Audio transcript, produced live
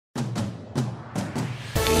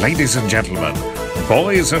Ladies and gentlemen,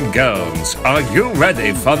 boys and girls, are you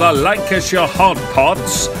ready for the Lancashire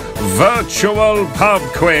Hotpots virtual pub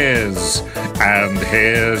quiz? And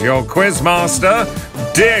here's your quizmaster,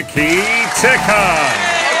 Dickie Ticker.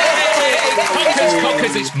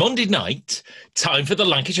 Cockers, it's Monday night. Time for the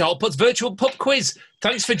Lancashire Hotpots virtual pub quiz.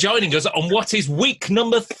 Thanks for joining us on what is week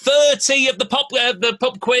number 30 of the pub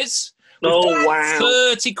quiz. Oh, wow.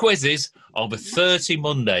 30 quizzes over 30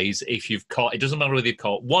 Mondays. If you've caught, it doesn't matter whether you've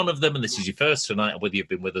caught one of them and this is your first tonight or whether you've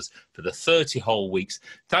been with us for the 30 whole weeks.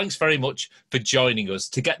 Thanks very much for joining us.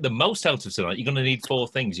 To get the most out of tonight, you're going to need four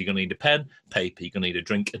things. You're going to need a pen, paper, you're going to need a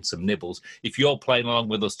drink and some nibbles. If you're playing along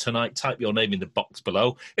with us tonight, type your name in the box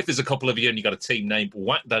below. If there's a couple of you and you've got a team name,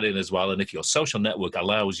 whack that in as well. And if your social network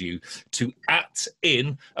allows you to at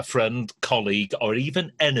in a friend, colleague, or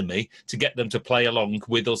even enemy to get them to play along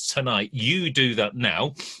with us tonight, you do that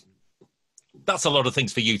now. That's a lot of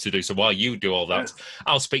things for you to do. So while you do all that,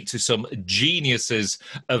 I'll speak to some geniuses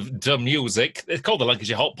of dumb music. They're called the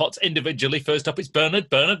Lancashire Hotpots individually. First up, it's Bernard.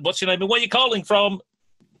 Bernard, what's your name and where are you calling from?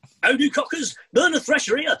 Howdy, cockers. Bernard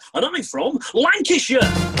Thresher here, and I'm from Lancashire.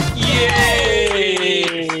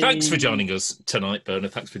 Yay! Thanks for joining us tonight,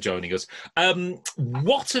 Bernard. Thanks for joining us.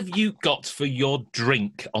 What have you got for your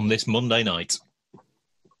drink on this Monday night?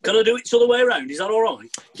 Can I do it the other way around? Is that all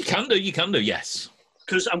right? You can do, yes.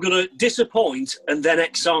 Because I'm going to disappoint and then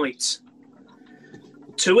excite.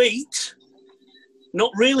 To eat,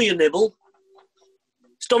 not really a nibble.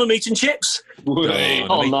 It's Donna meat and chips. Meat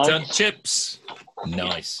and chips.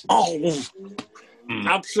 Nice. Oh,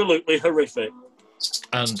 absolutely horrific.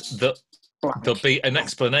 And there'll be an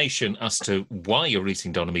explanation as to why you're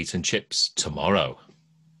eating Donna meat and chips tomorrow.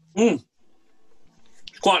 It's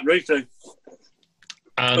quite greasy.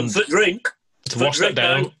 And for drink, to wash that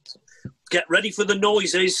down. Get ready for the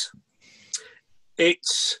noises.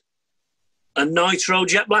 It's a Nitro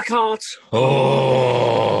Jet Black Heart.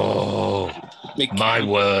 Oh, my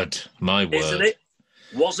word. Isn't it?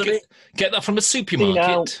 Wasn't it? Get that from a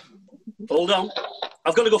supermarket. Hold on.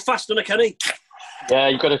 I've got to go faster than I can. Yeah,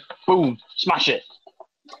 you've got to, boom, smash it.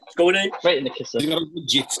 It's going in. Right in the kisser. You got a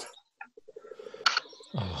legit.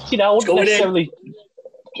 You know,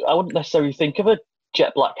 I wouldn't necessarily think of a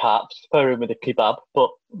jet black heart to pair in with a kebab, but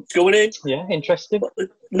it's going in. Yeah, interesting.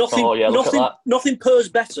 Nothing pairs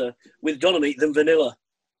better with Donna meat than vanilla.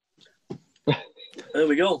 There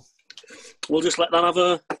we go. We'll just let that have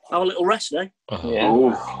a little rest, eh? Yeah.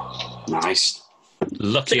 Ooh, nice.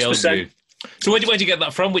 Lucky old you. So where'd you get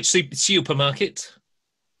that from? Which supermarket?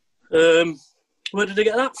 Where did I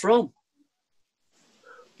get that from?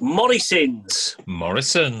 Morrison's. More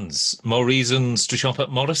reasons to shop at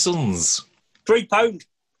Morrison's. £3.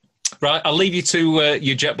 Right, I'll leave you to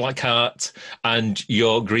your jet black heart and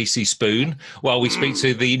your greasy spoon while we speak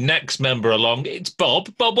to the next member along. It's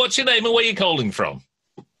Bob. Bob, what's your name and where are you calling from?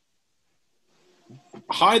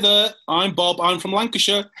 Hi there, I'm Bob. I'm from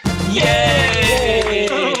Lancashire.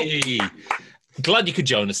 Yay! Glad you could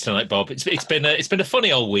join us tonight, Bob. It's been a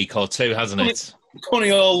funny old week or two, hasn't it?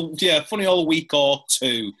 Funny old week or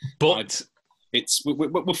two. But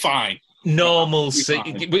we're fine. Normal.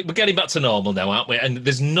 We're getting back to normal now, aren't we? And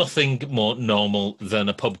there's nothing more normal than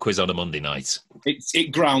a pub quiz on a Monday night.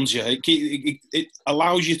 It grounds you. It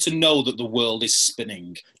allows you to know that the world is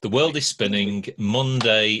spinning. The world is spinning.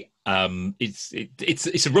 Monday.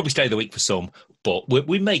 It's a rubbish day of the week for some, but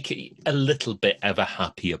we make it a little bit of a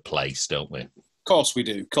happier place, don't we? Of course we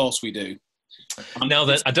do. Now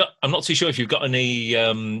then, I'm not too sure if you've got any.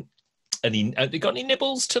 Have you got any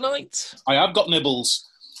nibbles tonight? I have got nibbles.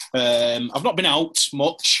 I've not been out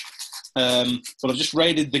much, but I've just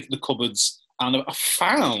raided the cupboards and I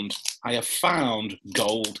have found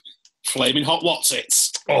gold. Flaming hot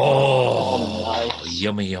whatsits. Oh, nice.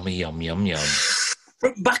 Yummy, yummy, yum, yum, yum.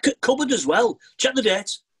 Back at cupboard as well. Check the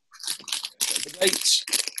date.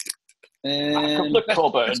 Back of the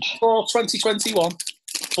cupboard. For 2021.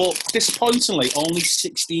 But disappointingly, only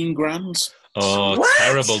 16 grams. Oh, what?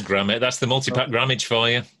 Terrible grammage. That's the multi-pack grammage for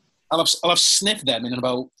you. I'll have sniffed them in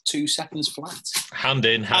about 2 seconds flat. Hand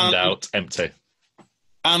in, hand out, empty.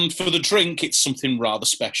 And for the drink, it's something rather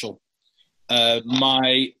special.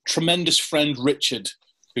 My tremendous friend Richard,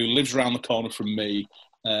 who lives around the corner from me,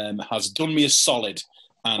 has done me a solid,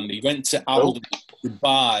 and he went to Aldi to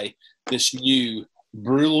buy this new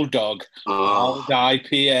Brewdog Aldi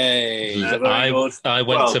IPA. I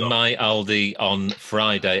went to my Aldi on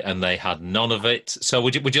Friday and they had none of it. So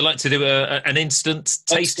would you like to do an instant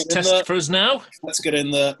taste test for us now? Let's get in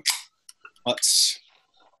there. Oh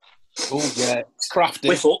yeah, it's crafty.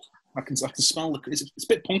 Whiff up. I can smell it's a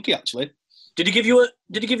bit punky actually. Did he give you a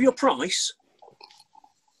price?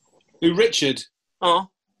 Who, Richard? Oh.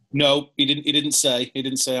 No, he didn't. He didn't say. He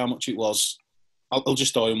didn't say how much it was. I'll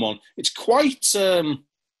just owe him one. It's quite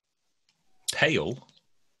pale.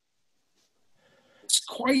 It's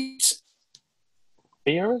quite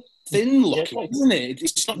Beer? thin looking, Yeah, isn't it?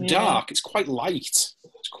 It's not dark. It's quite light.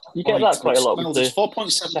 You get that quite a lot with the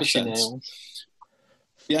 4.7%. session ales.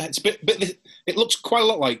 Yeah, it's a bit. It looks quite a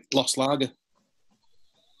lot like Lost Lager.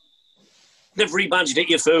 They've rebadged it,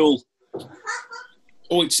 you fool.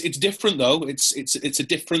 Oh, it's different though. It's a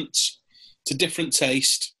different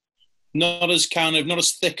taste. Not as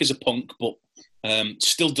thick as a punk, but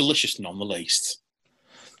still delicious nonetheless.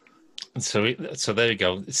 So there you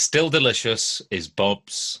go. It's still delicious is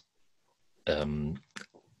Bob's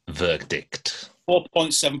verdict.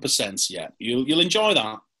 4.7%. Yeah, you'll enjoy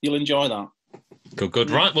that. You'll enjoy that. Good.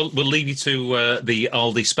 Right, we'll leave you to the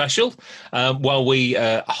Aldi special while we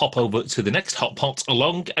hop over to the next hot pot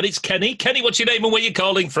along, and it's Kenny. Kenny, what's your name and where you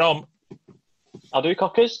calling from? I'll do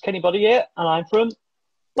cockers. Kenny Body here, and I'm from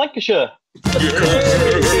Lancashire.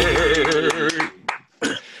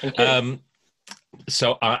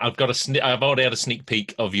 So I've already had a sneak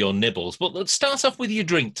peek of your nibbles, but let's start off with your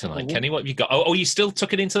drink tonight, Kenny. What have you got? Oh, you still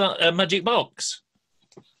tuck it into that magic box?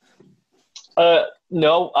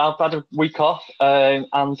 No, I've had a week off,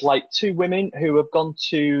 and like two women who have gone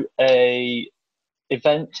to a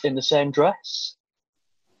event in the same dress.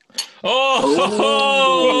 Oh!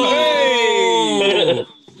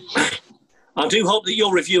 I do hope that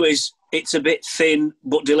your review is it's a bit thin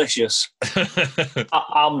but delicious.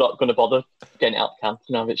 I'm not going to bother getting it out the can. I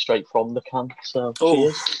can have it straight from the can. So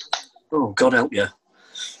cheers. Oh, God help you.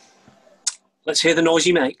 Let's hear the noise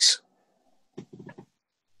he makes.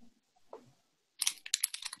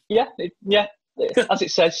 Yeah. As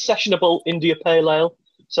it says, sessionable India Pale Ale.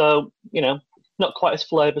 So, not quite as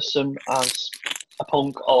flavoursome as a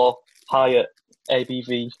punk or higher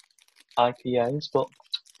ABV IPAs, but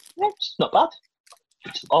yeah, it's not bad.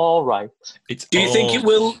 It's all right. Do you think it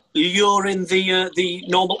will lure in the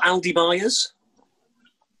normal Aldi buyers?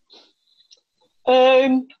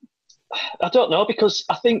 I don't know, because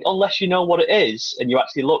I think unless you know what it is and you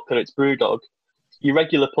actually look that it's Brewdog, your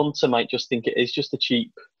regular punter might just think it is just a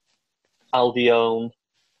cheap Aldi-owned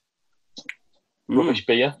rubbish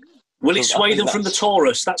beer. Will it sway them from the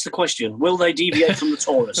Taurus? That's the question. Will they deviate from the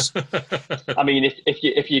Taurus? I mean,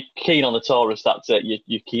 if you're keen on the Taurus, that's it.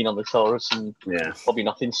 You're keen on the Taurus, and probably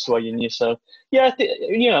nothing's swaying you. So, yeah,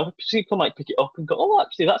 people might pick it up and go, oh,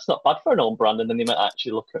 actually, that's not bad for an own brand. And then they might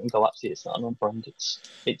actually look at it and go, actually, it's not an own brand. It's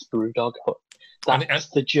Brewdog. But that's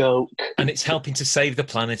the joke. And it's helping to save the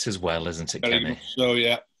planet as well, isn't it, Kenny? So,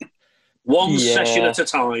 yeah. One session at a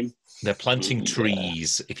time. They're planting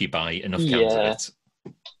trees if you buy enough cans of it.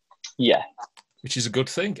 Yeah. Which is a good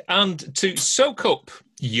thing. And to soak up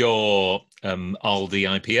your Aldi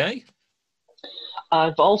IPA,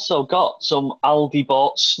 I've also got some Aldi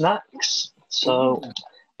bought snacks. So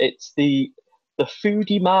it's the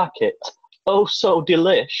Foodie Market Oh So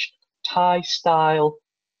Delish Thai style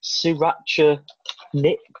sriracha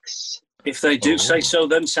mix. If they do say so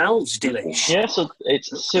themselves, delish. Yeah, so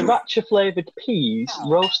it's sriracha flavoured peas,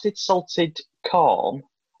 roasted salted corn,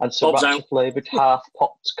 and sriracha flavoured half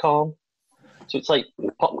popped corn. So it's like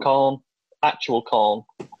popcorn, actual corn,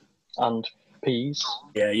 and peas.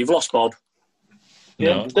 Yeah, you've lost Bob.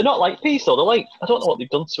 Yeah, No. they're not like peas though. They're like, I don't know what they've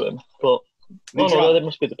done to them, but no, they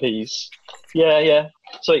must be the peas. Yeah.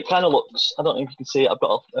 So it kind of looks. I don't know if you can see it. I've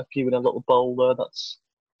got a few in a little bowl there.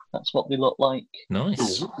 That's what they look like.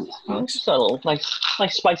 Nice. Just a little nice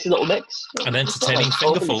spicy little mix. An entertaining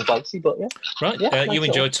Overly fingerful. spicy, but yeah. Right, Yeah, you nice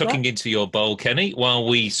enjoy little tucking snack. into your bowl, Kenny, while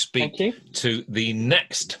we speak Thank you. to the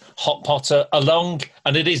next hot potter along,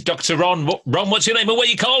 and it is Dr. Ron. Ron, what's your name and where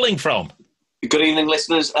are you calling from? Good evening,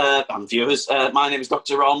 listeners and viewers. My name is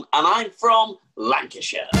Dr. Ron, and I'm from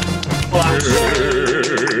Lancashire.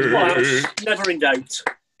 Never in doubt.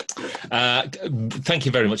 Thank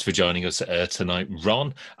you very much for joining us tonight,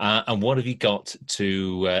 Ron. And what have you got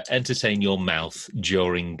to entertain your mouth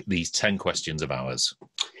during these 10 questions of ours?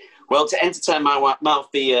 Well, to entertain my mouth,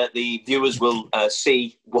 the viewers will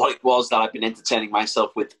see what it was that I've been entertaining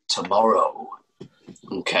myself with tomorrow.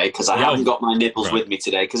 Okay, because I haven't got my nibbles with me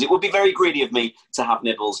today, because it would be very greedy of me to have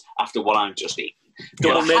nibbles after what I've just eaten.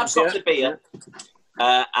 But I have got a beer,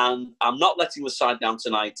 and I'm not letting the side down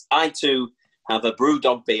tonight. I, too, have a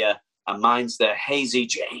Brewdog beer, and mine's the Hazy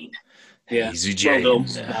Jane. Hazy Jane. Well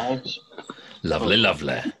Lovely.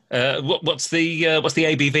 What's the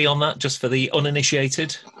ABV on that, just for the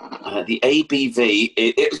uninitiated? The ABV,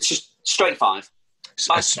 it's just straight 5.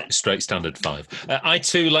 Straight standard 5. I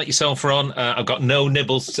too, like yourself, Ron, I've got no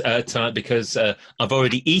nibbles tonight because I've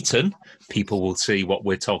already eaten. People will see what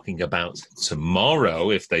we're talking about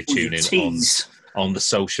tomorrow if they tune in on the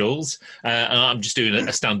socials. And I'm just doing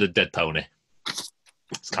a standard dead pony.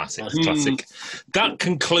 It's classic. It's classic. That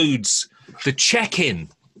concludes the check-in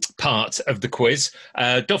part of the quiz.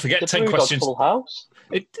 Don't forget, 10 questions. Full house.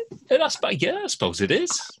 I suppose it is.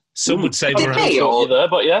 Some would say Did they You're there,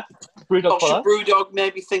 but yeah. Brewdog should Brewdog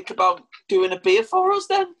maybe think about doing a beer for us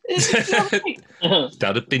then?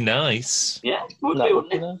 That'd be nice. Yeah, would be,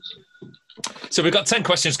 wouldn't it? So we've got 10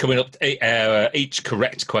 questions coming up. Each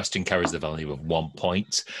correct question carries the value of 1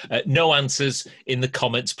 point. No answers in the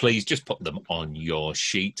comments, please. Just put them on your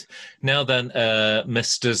sheet. Now then,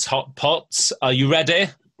 Mr. Hotpots, are you ready?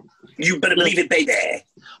 You better believe it, baby.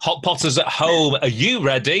 Hotpotters at home, are you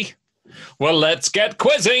ready? Well, let's get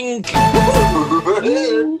quizzing.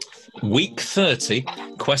 Week 30,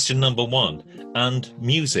 question number 1, and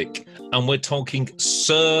music. And we're talking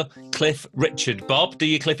Sir Cliff Richard. Bob, do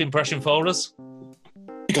your Cliff impression for us?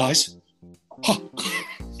 Hey, guys.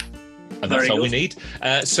 And that's all we need.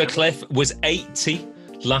 Sir Cliff was 80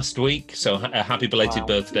 last week, so a happy belated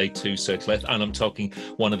birthday to Sir Cliff. And I'm talking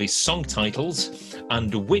one of his song titles.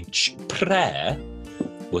 And which prayer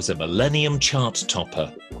was a Millennium chart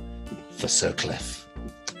topper for Sir Cliff?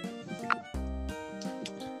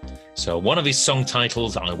 So one of his song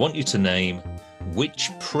titles, I want you to name which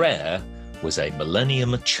prayer was a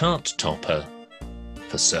Millennium chart topper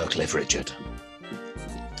for Sir Cliff Richard.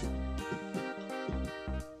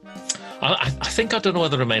 I think I don't know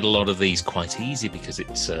whether I made a lot of these quite easy because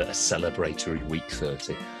it's a celebratory week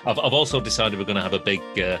 30. I've also decided we're going to have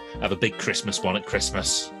a big Christmas one at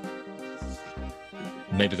Christmas.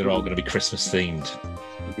 Maybe they're all going to be Christmas themed.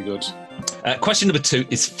 Would be good. Question number 2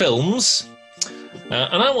 is films.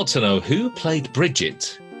 And I want to know who played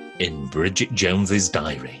Bridget in Bridget Jones's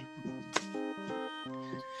Diary.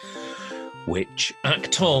 Which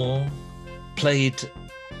actor played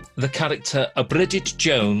the character of Bridget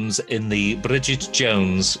Jones in the Bridget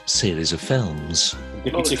Jones series of films?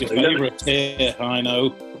 Give me take a favourite here, I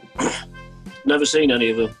know. Never seen any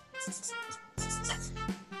of them.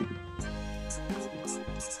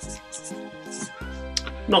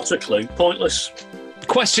 Not a clue. Pointless.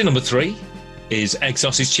 Question number 3 is egg,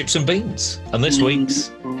 sausage, chips and beans. And this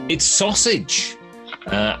week's, it's sausage.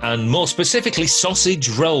 And more specifically, sausage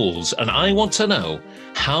rolls. And I want to know,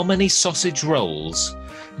 how many sausage rolls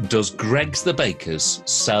does Greg's the Baker's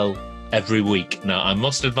sell every week? Now, I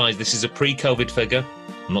must advise this is a pre-COVID figure.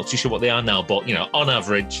 I'm not too sure what they are now, but, on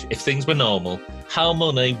average, if things were normal, how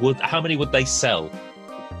many would they sell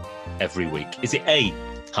every week? Is it A,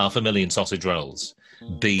 500,000 sausage rolls,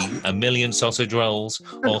 B, 1 million sausage rolls,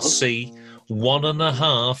 or C,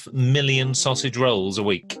 1.5 million sausage rolls a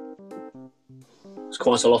week? It's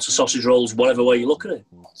quite a lot of sausage rolls, whatever way you look at it.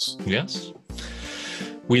 Yes.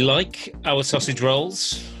 We like our sausage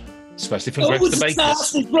rolls, especially from Greg's the Baker's.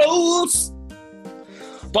 Sausage rolls!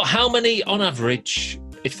 But how many, on average,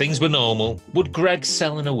 if things were normal, would Greg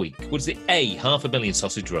sell in a week? Was it A, 500,000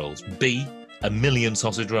 sausage rolls, B, 1 million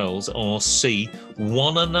sausage rolls, or C,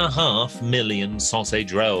 1.5 million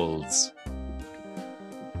sausage rolls?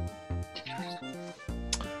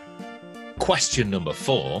 Question number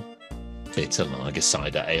 4. It's a lager,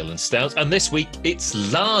 cider, ale and stout. And this week, it's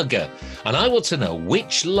lager. And I want to know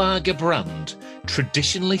which lager brand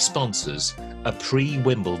traditionally sponsors a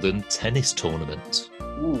pre-Wimbledon tennis tournament.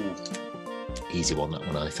 Ooh. Easy one, that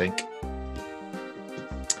one, I think.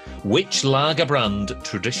 Which lager brand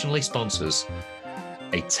traditionally sponsors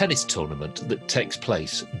a tennis tournament that takes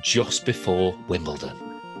place just before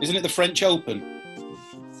Wimbledon? Isn't it the French Open?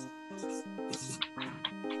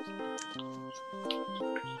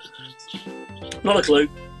 Not a clue.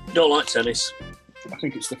 Don't like tennis. I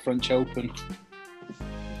think it's the French Open.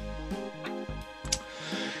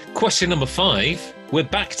 Question number 5. We're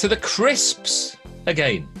back to the crisps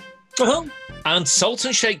again. Uh-huh. And Salt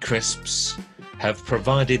and Shake crisps have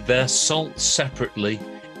provided their salt separately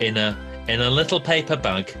in a little paper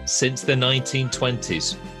bag since the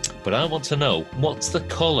 1920s. But I want to know, what's the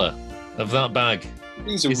colour of that bag?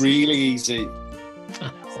 These are really easy.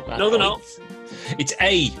 No, they're not. It's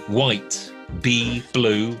A, white, B,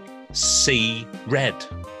 blue, C, red.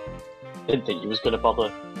 Didn't think you was going to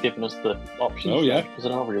bother giving us the options. Oh, yeah. Because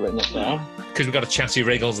I'd already written it down. Because we've got a chatty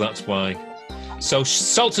wriggles, that's why. So,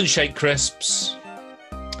 Salt and Shake crisps.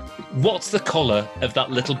 What's the colour of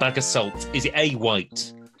that little bag of salt? Is it A,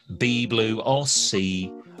 white, B, blue, or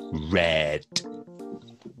C, red?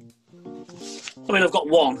 I mean, I've got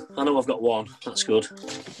one. I know I've got one. That's good.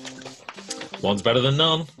 One's better than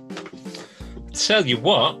none. Tell you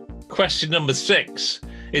what, question number 6.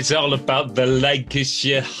 It's all about the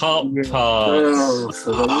Lancashire Hotpots.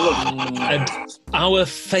 And our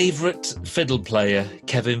favourite fiddle player,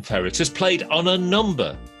 Kevin Ferret, has played on a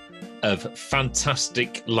number of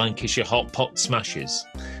fantastic Lancashire Hotpot smashes.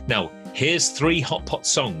 Now, here's 3 Hotpot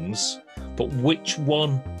songs, but which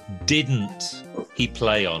one didn't he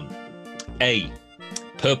play on? A,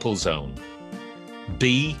 Purple Zone.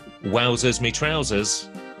 B, Wowzers Me Trousers.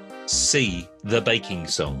 C, The Baking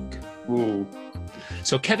Song. Ooh.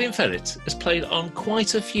 So Kevin Ferret has played on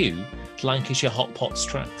quite a few Lancashire Hotpots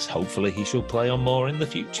tracks. Hopefully he shall play on more in the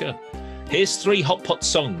future. Here's 3 Hotpot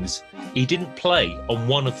songs. He didn't play on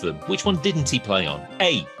one of them. Which one didn't he play on?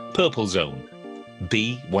 A, Purple Zone.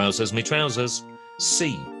 B, Wowzers Me Trousers.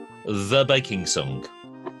 C, The Baking Song.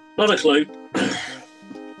 Not a clue.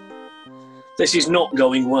 This is not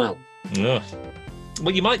going well. Ugh.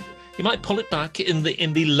 Well, you might pull it back in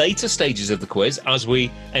the later stages of the quiz as we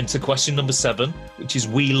enter question number 7, which is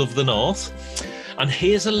Wheel of the North. And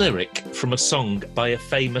here's a lyric from a song by a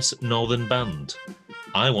famous northern band.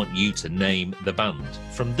 I want you to name the band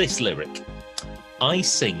from this lyric. I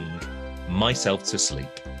sing myself to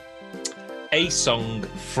sleep. A song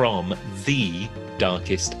from The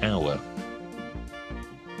Darkest Hour.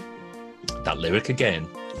 That lyric again.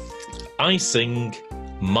 I sing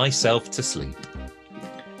myself to sleep.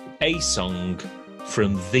 A song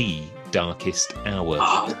from The Darkest Hour.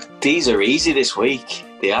 Oh, these are easy this week.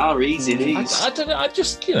 They are easy, these. I don't know. I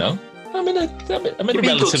just, I'm in a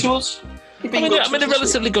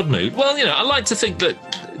relatively good mood. Well, I like to think that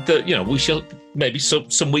we shall maybe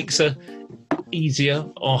some weeks are easier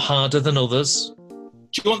or harder than others.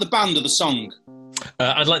 Do you want the band or the song?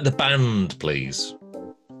 I'd like the band, please.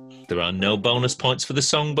 There are no bonus points for the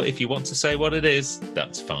song, but if you want to say what it is,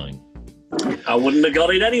 that's fine. I wouldn't have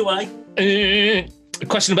got it anyway.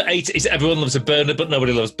 Question number 8 is everyone loves a Bernard, but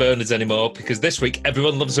nobody loves Bernards anymore, because this week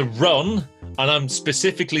everyone loves a Ron, and I'm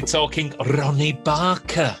specifically talking Ronnie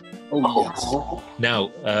Barker. Oh. Now,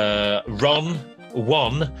 Ron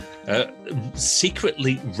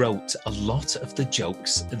secretly wrote a lot of the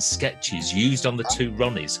jokes and sketches used on the 2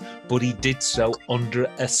 Ronnies, but he did so under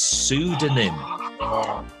a pseudonym.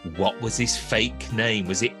 What was his fake name?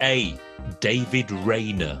 Was it A, David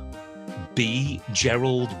Rayner, B,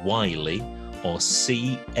 Gerald Wiley, or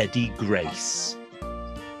C, Eddie Grace?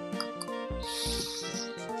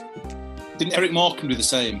 Didn't Eric Morecambe do the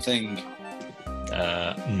same thing?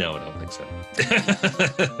 No, I don't think so.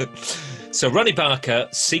 So Ronnie Barker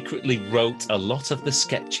secretly wrote a lot of the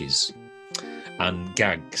sketches and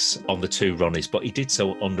gags on the 2 Ronnies, but he did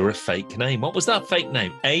so under a fake name. What was that fake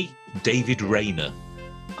name? A, David Rayner,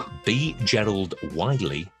 B, Gerald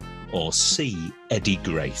Wiley, or C, Eddie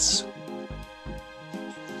Grace?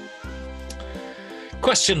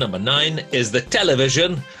 Question number 9 is the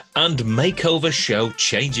television and makeover show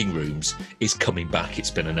Changing Rooms is coming back. It's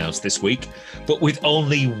been announced this week, but with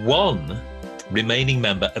only 1 remaining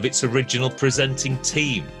member of its original presenting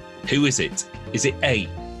team. Who is it? Is it A,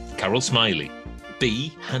 Carol Smiley,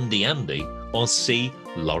 B, Handy Andy, or C,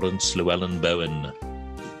 Lawrence Llewellyn Bowen?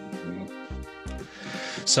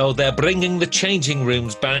 So they're bringing the Changing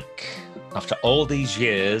Rooms back after all these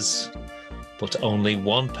years, but only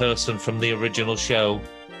 1 person from the original show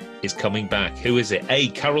is coming back. Who is it? A,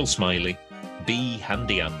 Carol Smiley, B,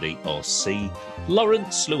 Handy Andy, or C,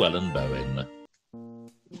 Lawrence Llewellyn Bowen?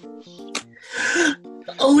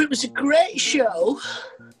 Oh, it was a great show.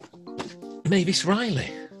 Mavis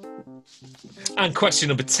Riley. And question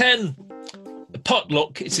number 10.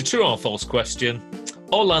 Potluck. It's a true or false question.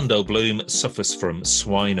 Orlando Bloom suffers from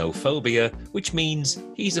swinophobia, which means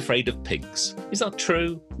he's afraid of pigs. Is that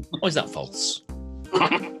true or is that false?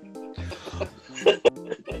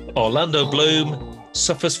 Orlando Bloom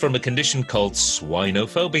suffers from a condition called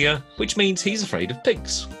swinophobia, which means he's afraid of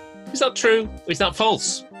pigs. Is that true or is that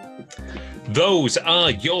false? Those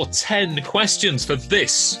are your 10 questions for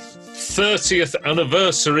this 30th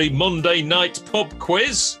anniversary Monday night pub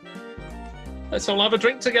quiz. Let's all have a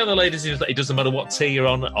drink together, ladies and gentlemen. It doesn't matter what tier you're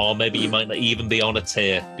on, or maybe you might not even be on a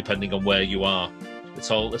tier, depending on where you are. Let's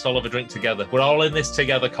all have a drink together. We're all in this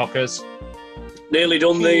together, cockers. Nearly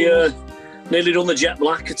done the Jet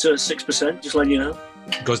Black at 6%. Just letting you know.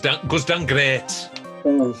 Goes down great.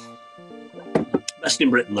 Oh. Best in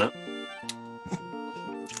Britain, that.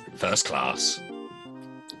 First class.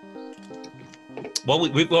 Well,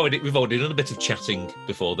 we've already done a bit of chatting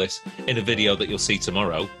before this in a video that you'll see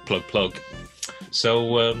tomorrow. Plug.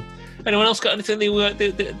 So, anyone else got anything they want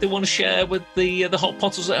to share with the hot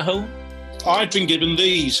potters at home? I've been given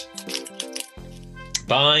these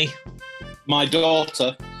by my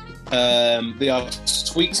daughter. They are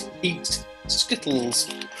sweet heat Skittles.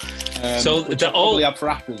 So which they're I probably all- have for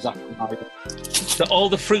apples after my... So all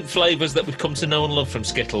the fruit flavours that we've come to know and love from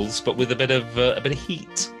Skittles, but with a bit of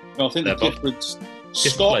heat. No, I think the Bob. difference...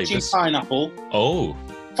 Scorching flavours. pineapple, Oh,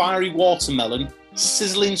 fiery watermelon,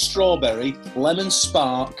 sizzling strawberry, lemon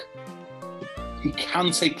spark,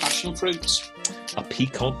 picante passion fruits. a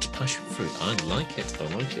piquant passion fruit. I like it. I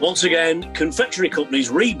like it. Once again, confectionery companies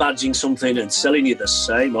rebadging something and selling you the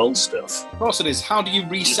same old stuff. Of course it is. How do you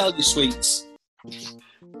resell your sweets?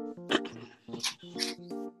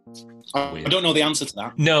 I don't know the answer to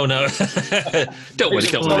that. No. Don't worry.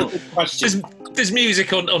 Don't worry. Question. There's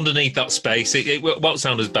music underneath that space. It won't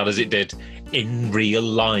sound as bad as it did in real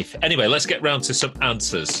life. Anyway, let's get round to some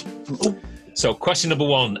answers. So, question number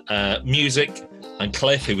 1, music. And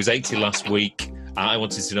Cliff, who was 80 last week, I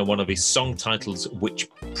wanted to know one of his song titles. Which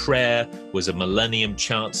prayer was a Millennium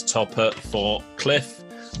Charts topper for Cliff?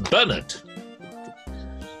 Bernard.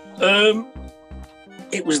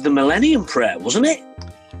 It was the Millennium Prayer, wasn't it?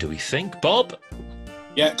 Do we think? Bob?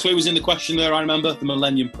 Yeah, clue was in the question there, I remember. The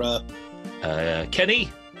Millennium Prayer.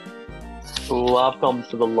 Kenny? Oh, I've gone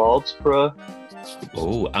for the Lord's Prayer.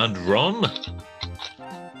 Oh, and Ron?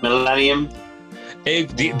 Millennium.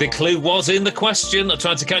 The clue was in the question. I'm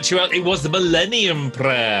trying to catch you out. It was the Millennium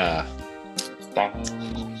Prayer.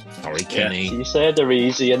 Sorry, Kenny. So you say they're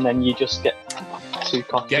easy and then you just get too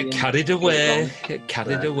cocky. Get carried away. Get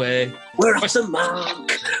carried away. We're off the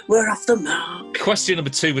mark. We're off the mark. Question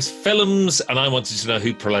number 2 was films, and I wanted to know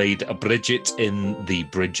who played Bridget in the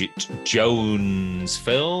Bridget Jones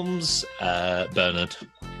films. Bernard.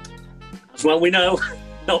 As well we know,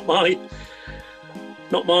 not my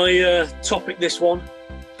topic, this one.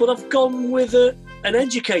 But I've gone with an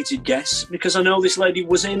educated guess because I know this lady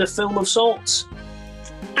was in a film of sorts.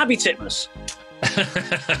 Abby Titmus.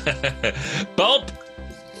 Bob?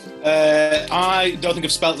 I don't think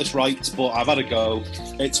I've spelt this right, but I've had a go.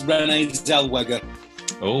 It's Renee Zellweger.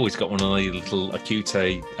 Oh, he's got one of the little acute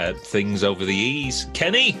things over the E's.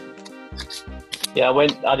 Kenny? Yeah,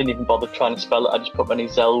 I didn't even bother trying to spell it. I just put Renee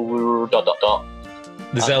Zell... ...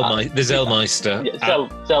 The Zellmeister. Yeah, I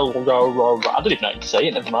don't even know how to say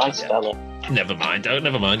it. Never mind, spell it. Never mind. Oh,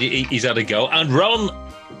 never mind. He's had a go. And Ron?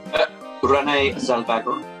 Renee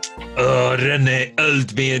Zellweger. Oh, Renee,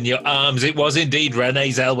 hold me in your arms. It was indeed Renee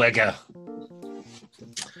Zellweger.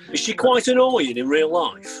 Is she quite annoying in real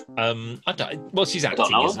life? Well, she's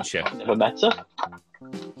acting, isn't she? Never met her.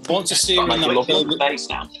 I want to see her in that film.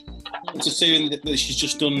 I want to see her that she's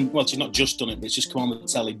just done. Well, she's not just done it, but it's just come on the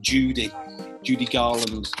telly. Judy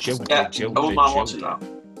Garland. Jody. I wouldn't mind watching that.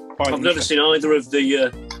 I've never seen either of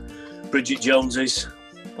the Bridget Joneses.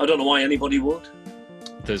 I don't know why anybody would.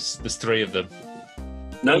 There's 3 of them.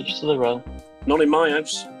 No, Each to their own. not in my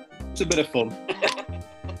house. It's a bit of fun.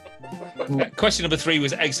 Question number 3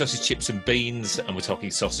 was egg, sausage, chips and beans, and we're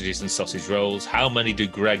talking sausages and sausage rolls. How many do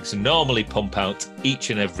Greggs normally pump out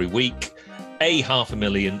each and every week? A,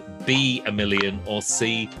 500,000, B, 1 million, or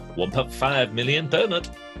C, 1.5 million? Bernard?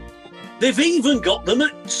 They've even got them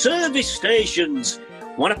at service stations.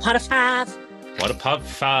 Want a pot of 5?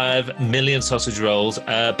 1.5 million sausage rolls.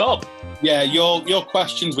 Bob? Yeah, your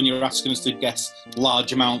questions when you're asking us to guess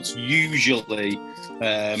large amounts usually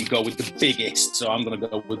go with the biggest. So I'm going to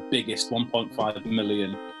go with biggest, 1.5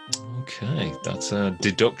 million. Okay, that's a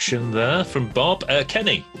deduction there from Bob.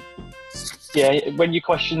 Kenny? Yeah, when your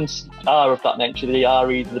questions are of that nature, they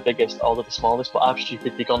are either the biggest or the smallest, but I've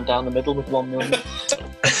stupidly gone down the middle with 1 million.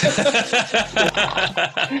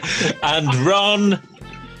 And Ron?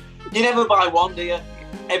 You never buy one, do you?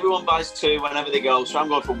 Everyone buys 2 whenever they go, so I'm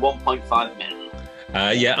going for 1.5 million.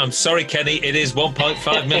 Yeah, I'm sorry, Kenny. It is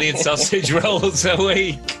 1.5 million sausage rolls a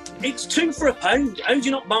week. It's 2 for £1. How do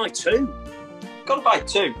you not buy 2? Got to buy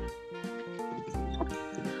 2.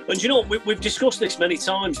 And you know, we've discussed this many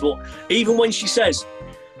times, but even when she says,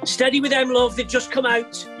 steady with them, love, they've just come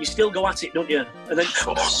out, you still go at it, don't you? And then,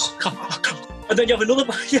 and then you have another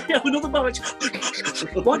bite.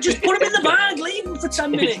 Well, just put them in the bag, leave them for 10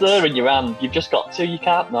 If minutes. it's there in your hand, you've just got to. You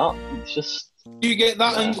can't not. It's just... Do you get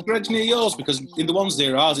that and Greg's near yours? Because in the ones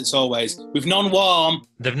near ours, it's always, we've none warm.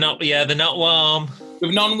 They're not warm.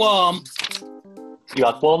 We've none warm. You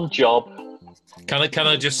had one job. Can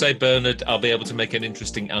I just say, Bernard, I'll be able to make an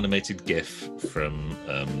interesting animated GIF from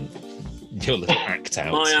your little act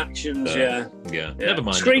out. My actions, yeah. Never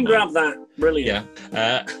mind. Screen never mind. grab that. Brilliant.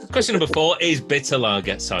 Yeah. Question number 4 is bitter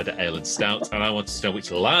lager, cider, ale and stout. And I wanted to know which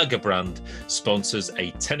lager brand sponsors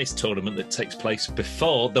a tennis tournament that takes place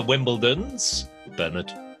before the Wimbledons.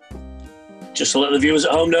 Bernard. Just to let the viewers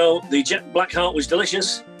at home know, the Jet Black Heart was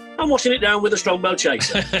delicious. I'm washing it down with a Strongbow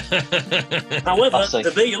Chaser. However,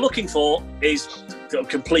 the beer you're looking for is a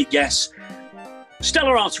complete guess.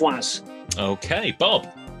 Stella Artois. Okay, Bob.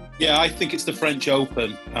 Yeah, I think it's the French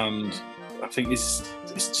Open, and I think it's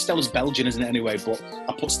Stella's Belgian, isn't it, anyway? But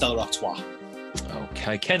I put Stella Artois.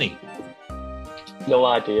 Okay, Kenny. No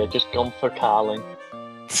idea, just gone for Carling.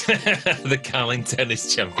 The Carling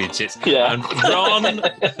Tennis Championships. Yeah. And Ron.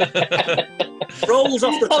 Rolls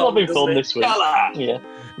off the top. I'm having fun this week. Stella. Yeah.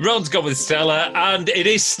 Ron's gone with Stella, and it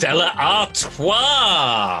is Stella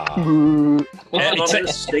Artois.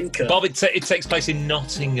 Stinker. Bob, it takes place in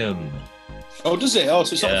Nottingham. Oh, does it? Oh,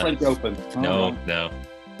 so it's not the French Open. Oh. No.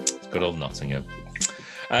 It's good old Nottingham.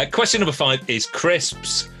 Question number 5 is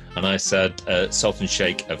crisps. And I said Salt and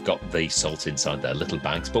Shake have got the salt inside their little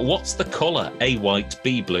bags. But what's the colour? A, white,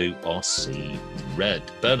 B, blue, or C, red?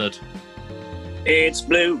 Bernard? It's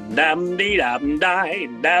blue. Dam dee dam die.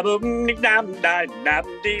 Dam dee dam die. Dam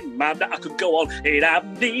dee dam die. I could go on.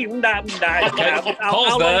 Dam dee dam die. Okay,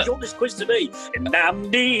 How long do you want this quiz to be?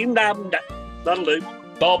 Dam dee dam die. That'll do.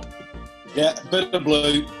 Bob? Yeah, bit of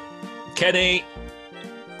blue. Kenny?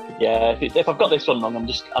 Yeah, if I've got this one wrong, I'm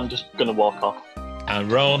just going to walk off.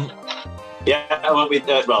 And Ron? Yeah, I went with,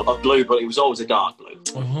 a blue, but it was always a dark blue.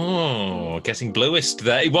 Oh, getting bluest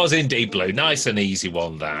there. It was indeed blue. Nice and easy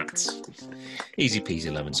one, that. Easy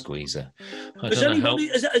peasy lemon squeezer. Are there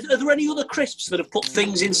any other crisps that have put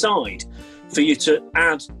things inside for you to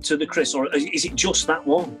add to the crisp, or is it just that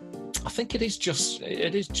one? I think it is just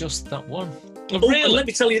that one. Oh, Really? and let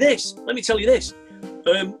me tell you this.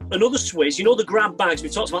 Another Swizz, you know the grab bags, we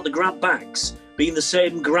talked about the grab bags being the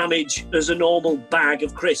same grammage as a normal bag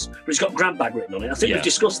of crisps, but it's got grab bag written on it. I think we've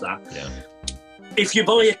discussed that. Yeah. If you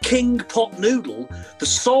buy a King pot noodle, the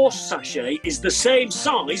sauce sachet is the same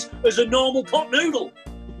size as a normal pot noodle.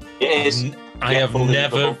 It is.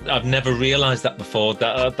 I've never realised that before.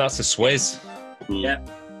 That's a Swizz. Yeah.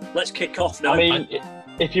 Let's kick off now. I mean,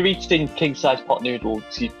 if you're eating king-size pot noodles,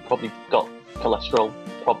 you've probably got cholesterol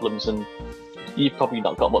problems and you've probably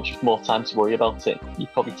not got much more time to worry about it.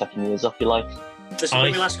 You've probably taken years off your life. This will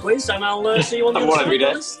be my last quiz, and I'll see you on the other side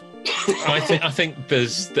of this. I think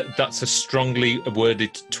that's a strongly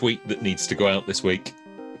worded tweet that needs to go out this week.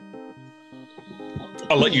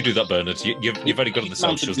 I'll let you do that, Bernard. You've already got on the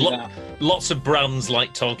socials. Lots of brands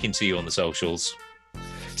like talking to you on the socials.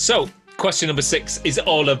 So, question number 6 is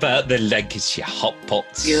all about the Lancashire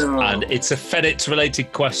Hotpots. Yeah. And it's a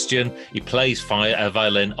Fennet-related question. He plays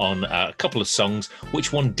violin on a couple of songs.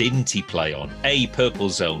 Which one didn't he play on? A, Purple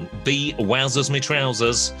Zone. B, Wowzers Me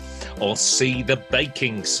Trousers. Or C, the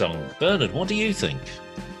Baking Song. Bernard, what do you think?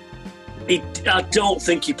 I don't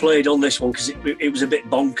think he played on this one because it was a bit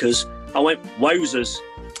bonkers. I went Wowzers.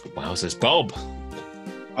 Wowzers. Bob?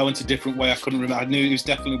 I went a different way. I couldn't remember. I knew it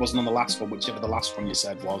definitely wasn't on the last one, whichever the last one you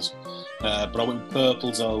said was. But I went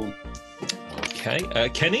Purple Zone. Okay.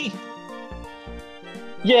 Kenny?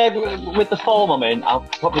 Yeah, with the form I'm in,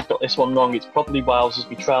 I've probably got this one wrong. It's probably Wowzers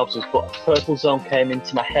Me Trousers, but Purple Zone came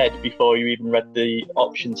into my head before you even read the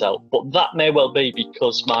options out. But that may well be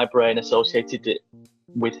because my brain associated it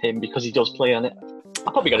with him because he does play on it.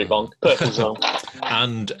 I probably got it wrong. Purple Zone.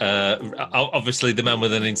 And obviously the man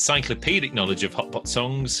with an encyclopedic knowledge of Hotpot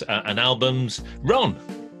songs and albums, Ron.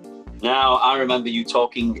 Now, I remember you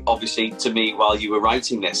talking, obviously, to me while you were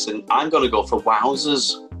writing this, and I'm going to go for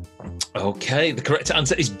Wowzers. Okay, the correct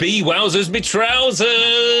answer is B, Wowzers Me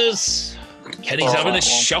Trousers. Kenny's having a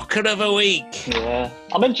shocker of a week. Yeah,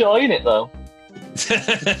 I'm enjoying it, though.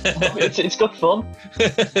 It's good fun.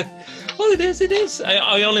 Well, it is.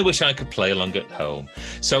 I only wish I could play along at home.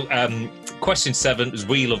 So, question 7 is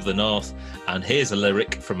We Love the North, and here's a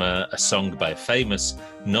lyric from a song by a famous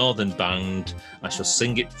northern band. I shall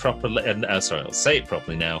sing it properly, I'll say it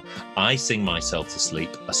properly now. I Sing Myself to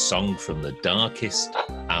Sleep, a song from the darkest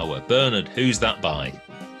hour. Bernard, who's that by?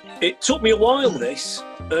 It took me a while, this,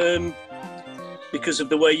 because of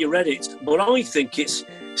the way you read it, but I think it's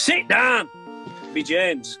Sit Down, be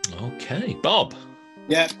James. Okay. Bob?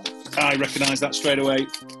 Yeah, I recognise that straight away.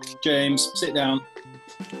 James, Sit Down.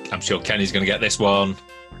 I'm sure Kenny's going to get this one.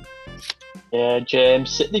 Yeah,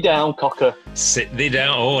 James, sit thee down, cocker. Sit thee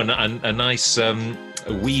down. Oh, and a nice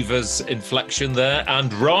Weaver's inflection there.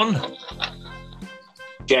 And Ron?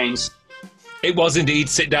 James. It was indeed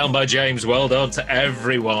Sit Down by James. Well done to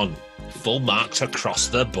everyone. Full marks across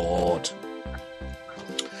the board.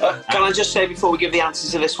 Can I just say before we give the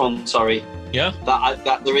answers to this one, sorry, yeah,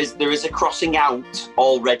 that there is a crossing out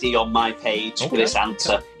already on my page for this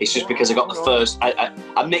answer. Okay. It's just because I got the first,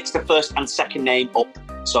 I mixed the first and second name up,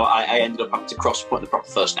 so I ended up having to put the proper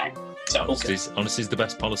first name. Honesty's the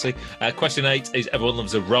best policy. Question 8 is Everyone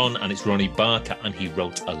Loves a Ron, and it's Ronnie Barker, and he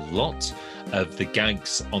wrote a lot of the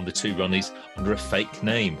gags on the two Ronnies under a fake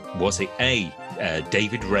name. Was it A,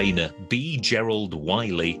 David Rayner, B, Gerald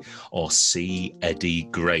Wiley, or C, Eddie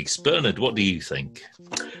Grace? Bernard, what do you think?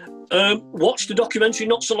 Watched a documentary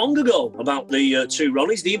not so long ago about the two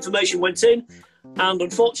Ronnies. The information went in, and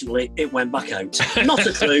unfortunately, it went back out. Not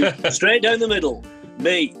a clue. Straight down the middle.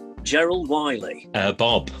 Me, Gerald Wiley.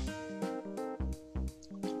 Bob.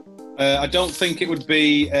 I don't think it would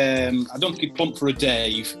be. I don't think he'd plump for a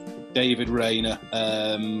David Rayner.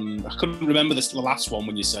 I couldn't remember the last one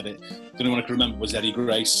when you said it. The only one I could remember was Eddie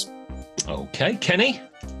Grace. Okay, Kenny.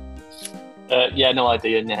 Yeah, no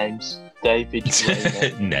idea names. David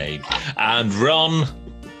Rayner. Name. And Ron.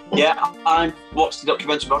 Yeah, I watched the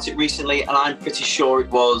documentary about it recently, and I'm pretty sure it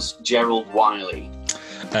was Gerald Wiley.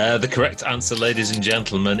 The correct answer, ladies and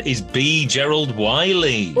gentlemen, is B, Gerald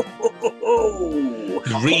Wiley.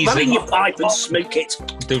 Bang your pipe and smoke it.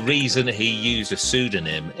 The reason he used a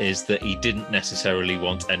pseudonym is that he didn't necessarily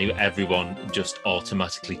want everyone just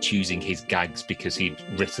automatically choosing his gags because he'd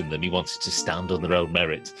written them. He wanted to stand on their own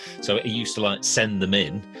merit. So he used to send them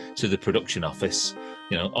in to the production office,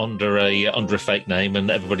 under a fake name, and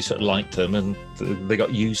everybody sort of liked them, and they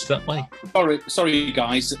got used that way. Sorry,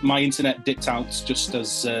 guys. My internet dipped out just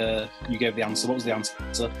as you gave the answer. What was the answer?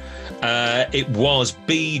 It was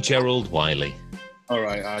B, Gerald Wiley. All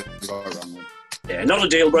right, I got it wrong. Yeah, not a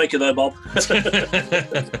deal breaker there, Bob.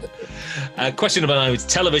 Question number 9 is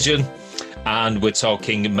television, and we're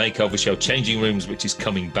talking makeover show Changing Rooms, which is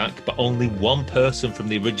coming back, but only one person from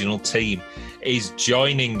the original team is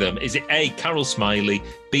joining them. Is it A, Carol Smiley,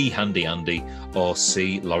 B, Handy Andy, or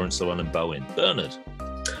C, Lawrence Llewellyn-Bowen? Bernard?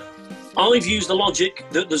 I've used the logic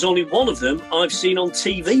that there's only one of them I've seen on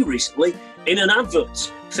TV recently in an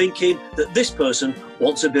advert, thinking that this person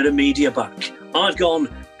wants a bit of media back. I've gone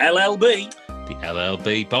LLB. The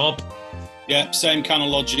LLB. Bob? Yeah, same kind of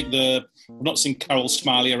logic. We've not seen Carol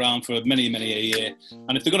Smiley around for many, many a year.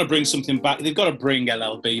 And if they're going to bring something back, they've got to bring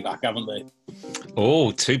LLB back, haven't they?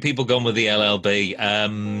 Oh, two people gone with the LLB.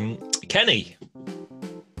 Kenny?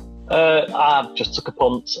 I just took a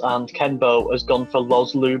punt, and Kenbo has gone for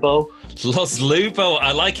Los Lubo. Los Lubo,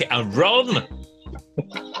 I like it. And Ron?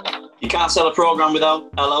 You can't sell a programme without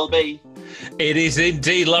LLB. It is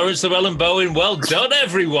indeed Lawrence Llewellyn-Bowen. Well done,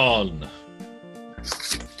 everyone.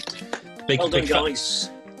 Well done, guys.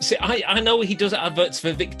 See, I know he does adverts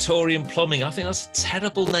for Victorian Plumbing. I think that's a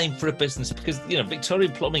terrible name for a business because,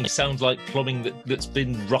 Victorian Plumbing sounds like plumbing that's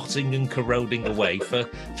been rotting and corroding away for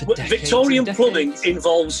decades. Victorian Plumbing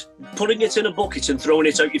involves putting it in a bucket and throwing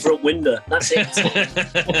it out your front window. That's it.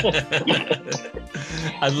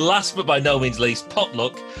 And last but by no means least,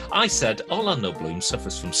 potluck. I said Orlando Bloom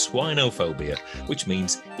suffers from swinophobia, which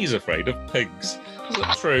means he's afraid of pigs. Is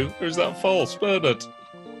that true or is that false, Bernard?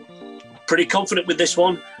 Pretty confident with this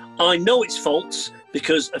one. I know it's false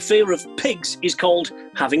because a fear of pigs is called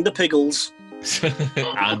having the piggles.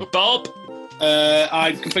 And Bob?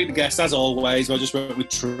 I completely guessed, as always, but I just went with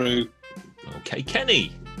true. Okay,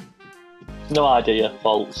 Kenny? No idea,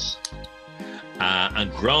 false.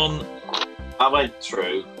 And Ron? I went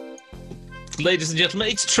true. Ladies and gentlemen,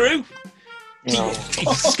 it's true. No.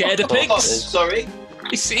 He's scared of pigs. Sorry?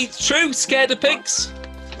 It's true, scared of pigs.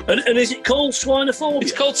 And is it called swinophobia?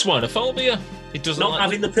 It's called swinophobia. It doesn't Not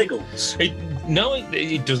having the piggles.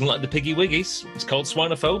 It doesn't like the piggy wiggies. It's called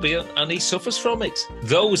swinophobia, and he suffers from it.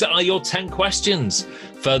 Those are your 10 questions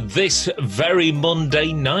for this very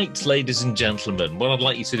Monday night, ladies and gentlemen. What I'd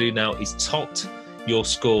like you to do now is tot your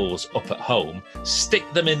scores up at home, stick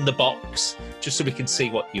them in the box, just so we can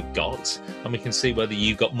see what you've got, and we can see whether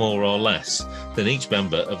you got more or less than each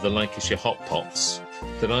member of the Lancashire Hotpots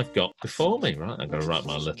that I've got before me. Right, I'm going to write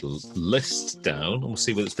my little list down, and we'll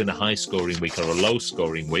see whether it's been a high-scoring week or a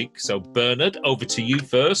low-scoring week. So, Bernard, over to you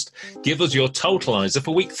first. Give us your totaliser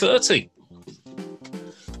for week 30.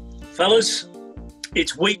 Fellas,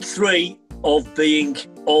 it's week 3 of being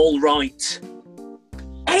all right.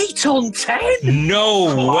 8 on 10?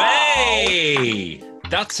 No way!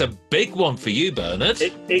 That's a big one for you, Bernard.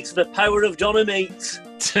 It's the power of Donna Meat.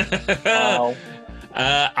 Wow.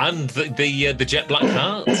 And the jet black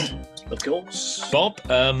heart. Of course. Bob,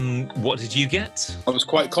 what did you get? I was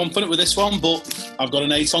quite confident with this one, but I've got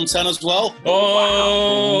an 8 on 10 as well.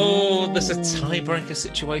 Oh, wow. There's a tiebreaker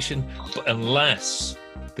situation. But unless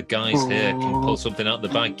the guys here can pull something out the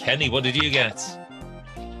bag. Kenny, what did you get?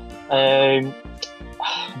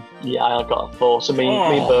 Yeah, I got a 4. So me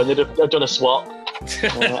and Bernard have done a swap.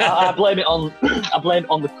 I blame it on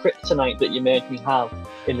the kryptonite that you made me have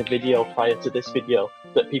in the video prior to this video.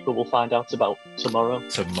 that people will find out about tomorrow.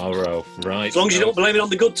 Tomorrow, right. As long as you don't blame it on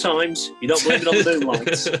the good times, you don't blame it on the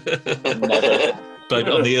moonlight. Never. Blame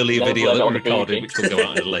it on the earlier Never video blame that it we're on the recording, boogie. which will go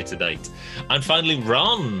out at a later date. And finally,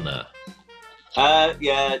 Ron.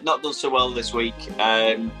 Yeah, not done so well this week.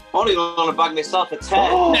 Only going to bag myself a 10.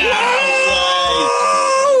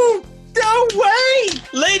 No way!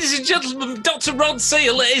 Ladies and gentlemen, Dr. Ron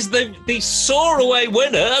Seal is the soar-away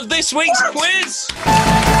winner of this week's quiz.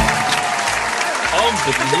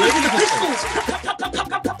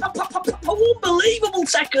 Unbelievable,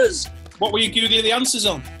 Techers. What were you googling the answers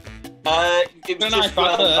on? It was just,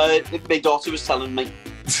 my daughter was telling me.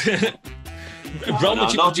 Ron, No,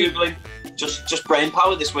 not Googling. Just brain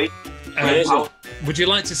power this week. Brain power. Would you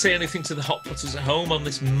like to say anything to the Hotpotters at home on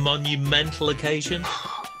this monumental occasion?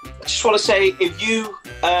 I just want to say, if you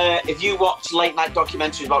watch late night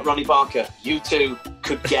documentaries about Ronnie Barker, you too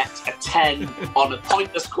could get a 10 on a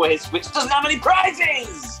pointless quiz which doesn't have any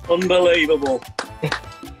prizes. Unbelievable.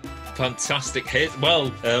 Fantastic hit.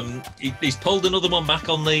 Well, he's pulled another one back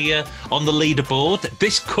on the leaderboard.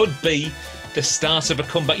 This could be the start of a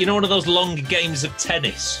comeback. You know, one of those long games of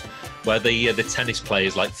tennis where the tennis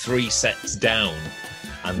players like 3 sets down,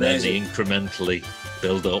 and then they incrementally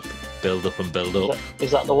build up and build up. Is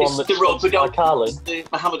that the one that's the rope-a-dope? Carling? The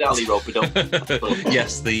Muhammad Ali rope-a-dope.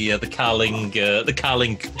 Yes, the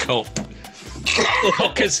Carling Cup.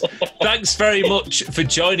 Cockers, thanks very much for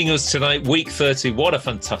joining us tonight. Week 30, what a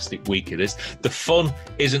fantastic week it is. The fun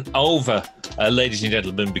isn't over, ladies and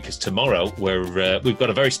gentlemen, because tomorrow we've got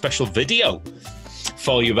a very special video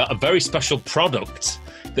for you about a very special product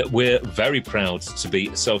that we're very proud to be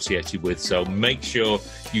associated with. So make sure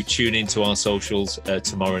you tune into our socials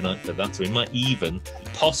tomorrow night for that. We might even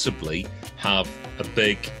possibly have a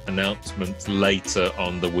big announcement later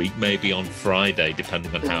on the week, maybe on Friday,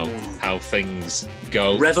 depending on how things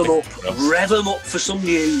go. Rev them up for some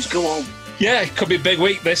news. Go on. Yeah, it could be a big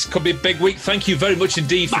week. This could be a big week. Thank you very much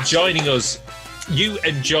indeed for joining us. You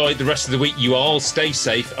enjoy the rest of the week. You all stay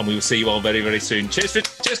safe, and we will see you all very, very soon. Cheers,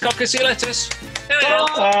 Cocker. See you later.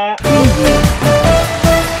 Bye.